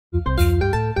It's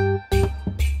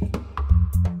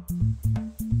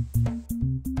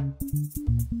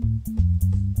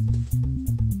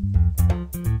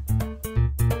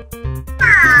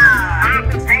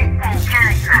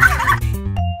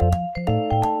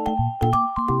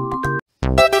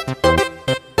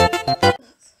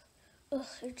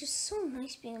just so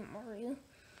nice being Mario.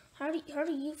 How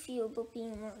do you feel about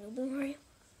being Mario?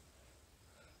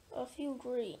 I feel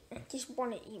great. I just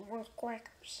want to eat more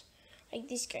crackers. Like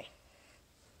this guy.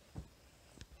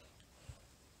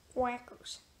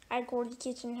 Quackers. I go to the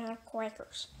kitchen and have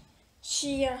quackers.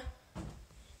 See ya.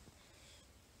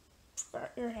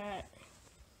 Forgot your hat.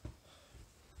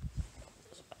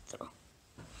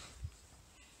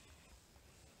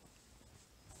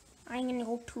 I'm gonna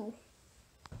go too.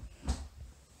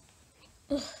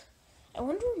 Ugh. I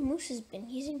wonder where Moose has been.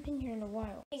 He hasn't been here in a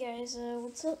while. Hey guys,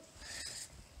 what's up?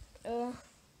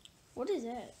 What is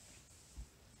that?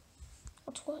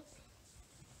 What's what?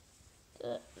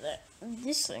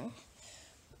 This thing.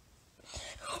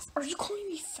 Are you calling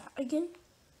me fat again?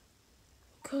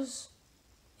 Because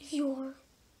if you are,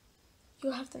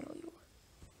 you'll have to know you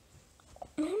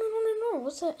are. No.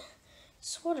 What's that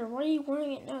sweater? Why are you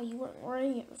wearing it now? You weren't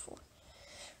wearing it before.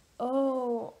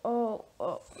 Oh.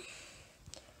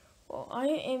 Well, I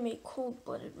am a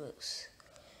cold-blooded moose.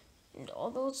 And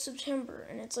although it's September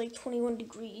and it's like 21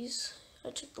 degrees, I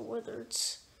checked the weather,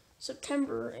 it's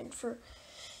September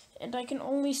and I can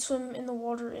only swim in the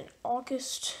water in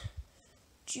August,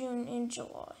 June, and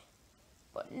July.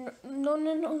 But no,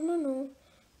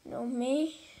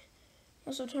 May,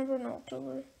 no September, no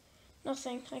October,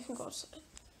 nothing. I can go outside.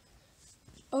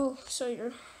 Oh,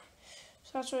 so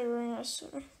that's why you're wearing that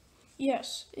sweater.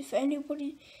 Yes, if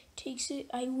anybody takes it,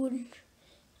 I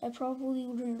probably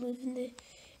wouldn't live in the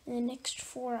next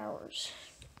 4 hours.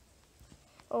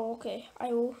 Oh, okay.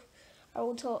 I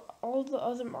will tell all the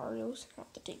other Marios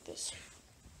not to take this.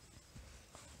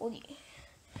 Well,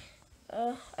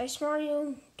 Ice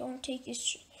Mario, don't take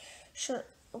his shirt,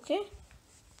 okay?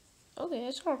 Okay,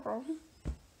 that's not a problem.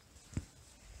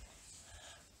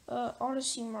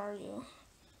 Odyssey Mario,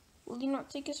 will you not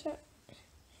take his hat? I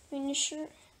mean, his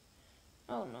shirt?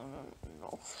 Oh, no.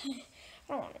 I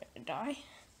don't want it to die.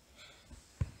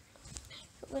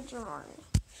 Ledger Mario,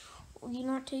 will you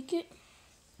not take it?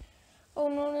 Oh,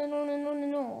 no.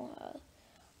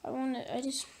 I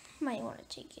just might want to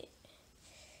take it.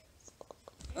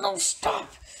 No,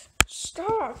 stop!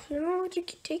 You're not allowed to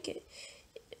take it.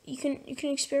 You can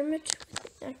experiment with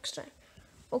it next time.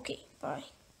 Okay, bye.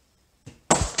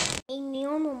 Hey,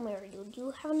 Normal Mario, do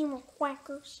you have any more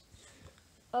quackers?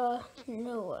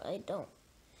 No, I don't.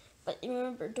 But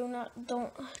remember,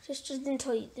 just didn't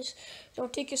tell you this.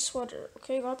 Don't take a sweater,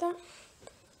 okay? Got that?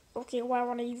 Okay, why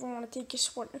would I even want to take a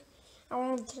sweater? I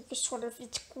want to take a sweater if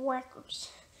it's quackers.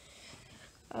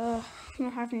 I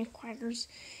don't have any quackers.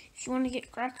 If you want to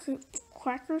get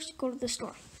quackers, go to the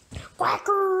store.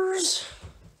 Quackers!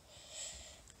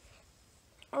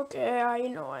 Okay,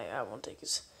 I won't take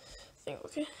his thing,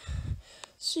 okay?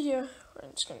 See ya.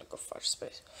 I'm just gonna go fetch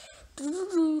space. I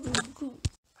really want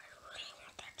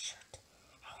that shirt.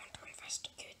 I want to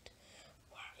investigate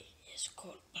why he is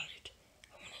cold-blooded.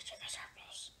 I want to check his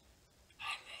apples.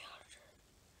 I'm a hunter.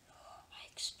 I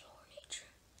explore nature.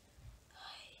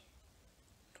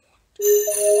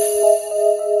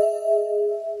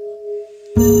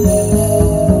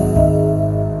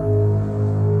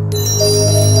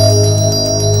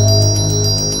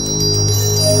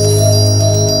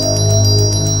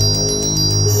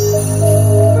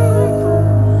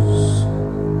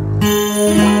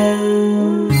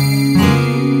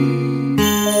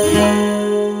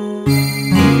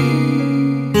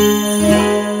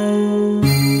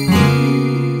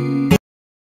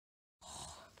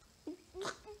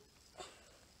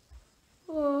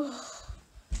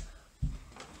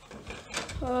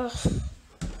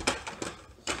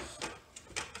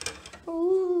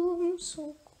 Oh, I'm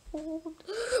so cold.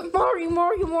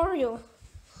 Mario.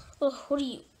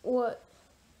 What?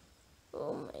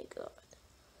 Oh my god.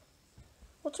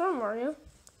 What's wrong, Mario?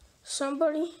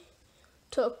 Somebody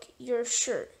took your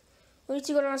shirt. We need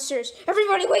to go downstairs.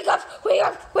 Everybody wake up!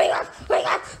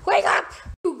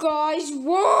 You guys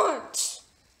want?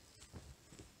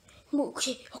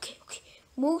 Okay.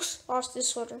 Moose lost his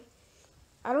sweater.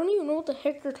 I don't even know what the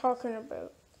heck you're talking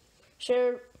about.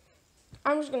 Sure.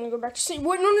 I'm just gonna go back to sleep.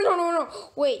 Wait, no.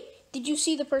 Wait, did you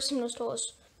see the person who stole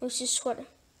Moose's sweater?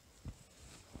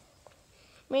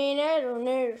 Man, I don't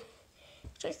know.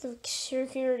 Check the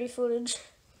security footage.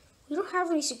 We don't have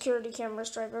any security cameras,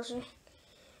 Stripers.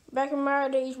 Back in my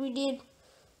days, we did.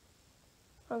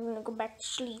 I'm gonna go back to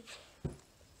sleep.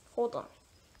 Hold on.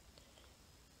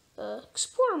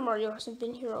 Explorer Mario hasn't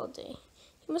been here all day.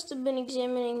 He must have been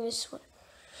examining this one.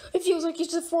 It feels like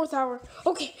it's the 4th hour.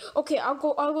 Okay, I'll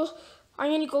go.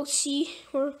 I'm gonna go see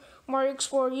where Mario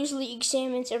Explorer usually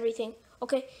examines everything.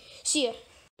 Okay, see ya.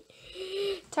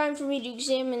 Time for me to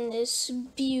examine this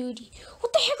beauty.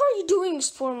 What the heck are you doing,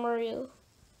 Explorer Mario?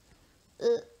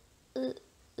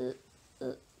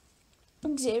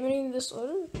 Examining this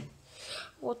letter?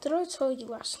 What did I tell you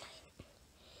last night?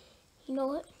 You know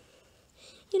what?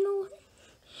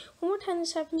 One more time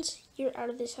this happens, you're out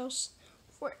of this house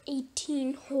for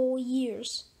 18 whole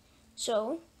years.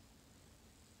 So,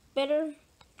 better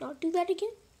not do that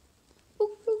again.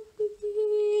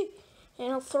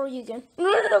 And I'll throw you again.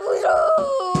 No, please,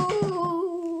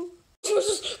 no!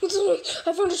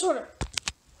 I found a sorter.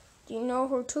 Do you know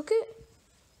who took it?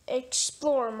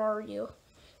 Explorer Mario.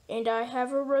 And I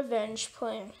have a revenge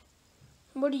plan.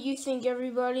 What do you think,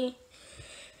 everybody?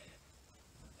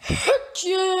 Heck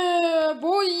yeah,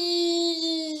 boy!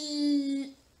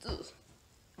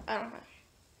 I don't know.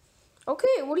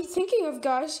 Okay, what are you thinking of,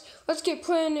 guys? Let's get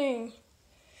planning.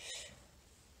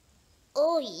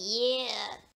 Oh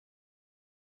yeah,